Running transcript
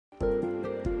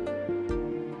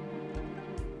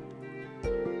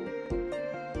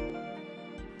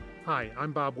Hi,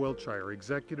 I'm Bob Wiltshire,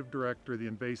 Executive Director of the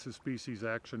Invasive Species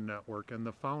Action Network and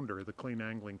the founder of the Clean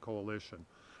Angling Coalition.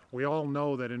 We all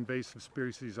know that invasive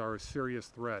species are a serious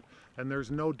threat, and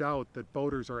there's no doubt that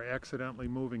boaters are accidentally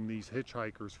moving these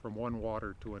hitchhikers from one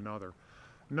water to another.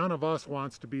 None of us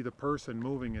wants to be the person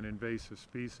moving an invasive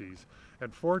species,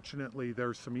 and fortunately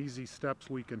there's some easy steps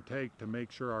we can take to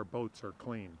make sure our boats are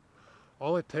clean.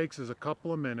 All it takes is a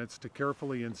couple of minutes to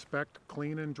carefully inspect,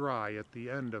 clean, and dry at the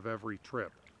end of every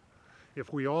trip.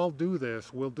 If we all do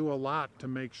this, we'll do a lot to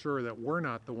make sure that we're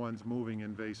not the ones moving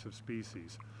invasive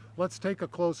species. Let's take a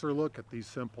closer look at these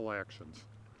simple actions.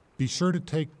 Be sure to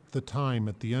take the time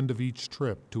at the end of each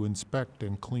trip to inspect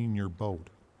and clean your boat.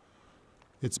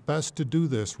 It's best to do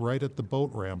this right at the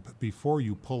boat ramp before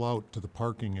you pull out to the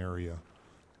parking area.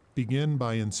 Begin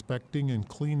by inspecting and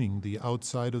cleaning the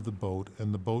outside of the boat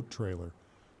and the boat trailer.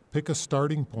 Pick a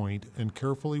starting point and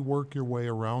carefully work your way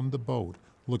around the boat,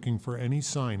 looking for any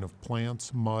sign of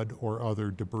plants, mud, or other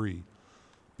debris.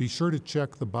 Be sure to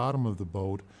check the bottom of the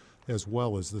boat as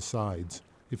well as the sides.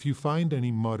 If you find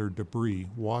any mud or debris,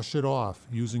 wash it off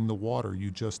using the water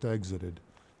you just exited.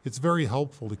 It's very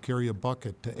helpful to carry a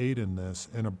bucket to aid in this,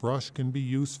 and a brush can be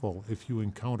useful if you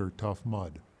encounter tough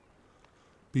mud.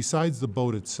 Besides the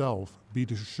boat itself, be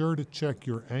sure to check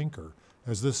your anchor,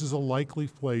 as this is a likely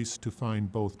place to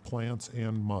find both plants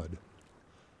and mud.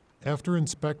 After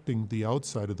inspecting the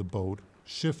outside of the boat,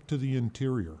 shift to the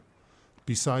interior.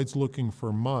 Besides looking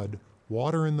for mud,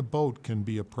 water in the boat can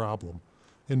be a problem.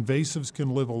 Invasives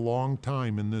can live a long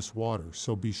time in this water,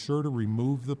 so be sure to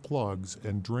remove the plugs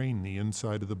and drain the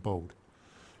inside of the boat.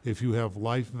 If you have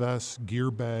life vests,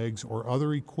 gear bags, or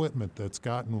other equipment that's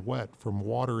gotten wet from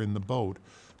water in the boat,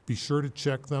 be sure to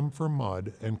check them for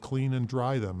mud and clean and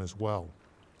dry them as well.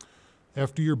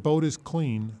 After your boat is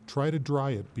clean, try to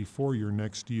dry it before your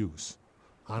next use.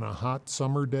 On a hot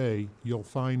summer day, you'll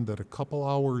find that a couple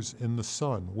hours in the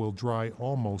sun will dry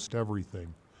almost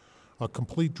everything. A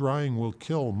complete drying will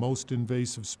kill most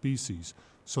invasive species,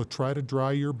 so try to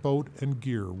dry your boat and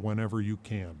gear whenever you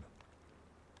can.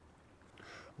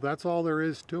 That's all there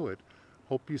is to it.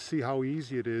 Hope you see how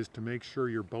easy it is to make sure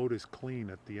your boat is clean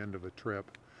at the end of a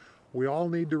trip. We all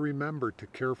need to remember to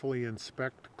carefully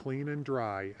inspect, clean, and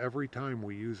dry every time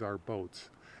we use our boats,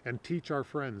 and teach our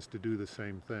friends to do the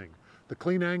same thing. The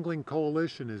Clean Angling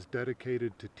Coalition is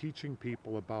dedicated to teaching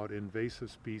people about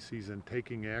invasive species and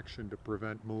taking action to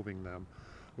prevent moving them.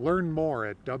 Learn more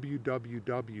at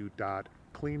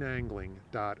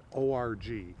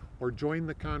www.cleanangling.org or join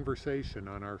the conversation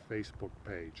on our Facebook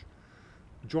page.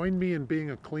 Join me in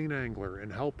being a clean angler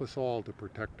and help us all to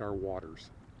protect our waters.